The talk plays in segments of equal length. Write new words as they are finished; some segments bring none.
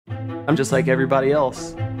I'm just like everybody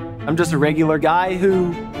else. I'm just a regular guy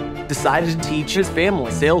who decided to teach his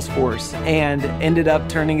family Salesforce and ended up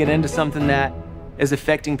turning it into something that is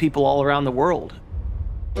affecting people all around the world.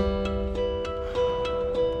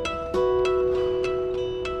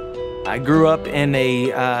 I grew up in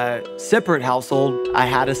a separate household. I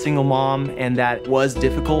had a single mom, and that was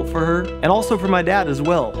difficult for her, and also for my dad as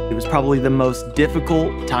well. It was probably the most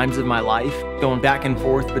difficult times of my life, going back and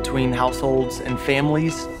forth between households and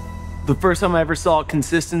families. The first time I ever saw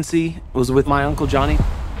consistency was with my Uncle Johnny.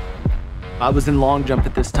 I was in long jump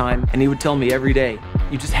at this time, and he would tell me every day,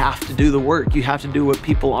 you just have to do the work. You have to do what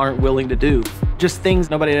people aren't willing to do. Just things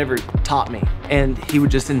nobody had ever taught me. And he would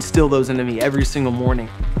just instill those into me every single morning.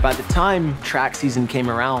 By the time track season came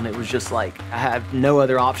around, it was just like, I had no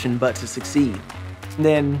other option but to succeed. And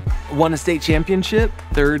then won a state championship,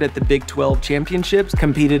 third at the Big 12 championships,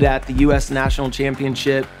 competed at the US National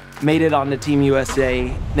Championship, made it on the Team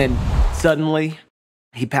USA. Then suddenly,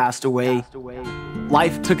 he passed away.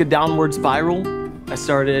 Life took a downward spiral. I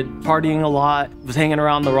started partying a lot, was hanging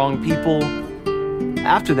around the wrong people.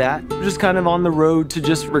 After that, just kind of on the road to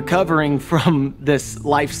just recovering from this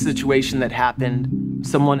life situation that happened.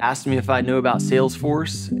 Someone asked me if I knew about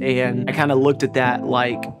Salesforce, and I kind of looked at that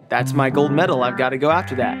like, that's my gold medal, I've got to go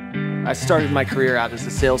after that. I started my career out as a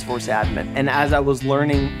Salesforce admin, and as I was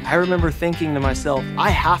learning, I remember thinking to myself, I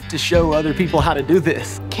have to show other people how to do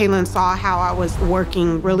this. Kaelan saw how I was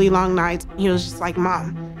working really long nights. He was just like,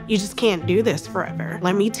 Mom, you just can't do this forever.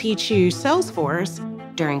 Let me teach you Salesforce.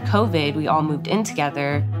 During COVID, we all moved in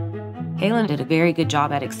together. Kaelan did a very good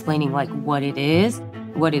job at explaining like what it is,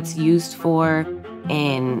 what it's used for,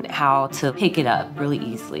 and how to pick it up really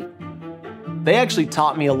easily. They actually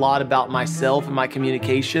taught me a lot about myself and my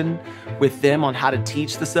communication with them on how to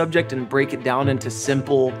teach the subject and break it down into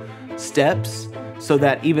simple steps so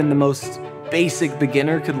that even the most basic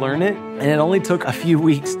beginner could learn it. And it only took a few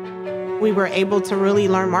weeks. We were able to really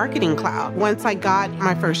learn Marketing Cloud. Once I got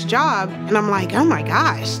my first job, and I'm like, oh my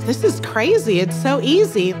gosh, this is crazy. It's so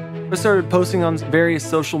easy. I started posting on various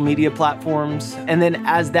social media platforms. And then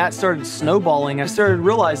as that started snowballing, I started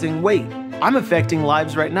realizing, wait, I'm affecting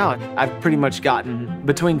lives right now. I've pretty much gotten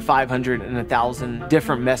between 500 and 1,000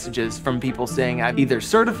 different messages from people saying I'm either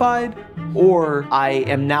certified or I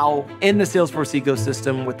am now in the Salesforce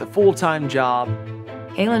ecosystem with a full-time job.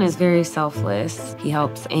 Kaelan is very selfless. He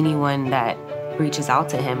helps anyone that reaches out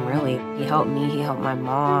to him, really. He helped me, he helped my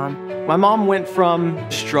mom. My mom went from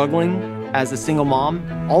struggling as a single mom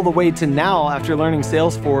all the way to now, after learning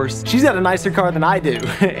Salesforce, she's got a nicer car than I do.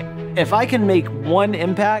 If I can make one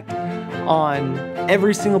impact on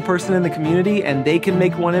every single person in the community and they can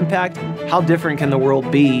make one impact, how different can the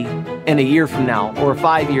world be in a year from now or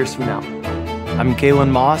 5 years from now? I'm Kaelan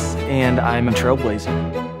Moss, and I'm a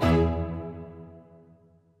Trailblazer.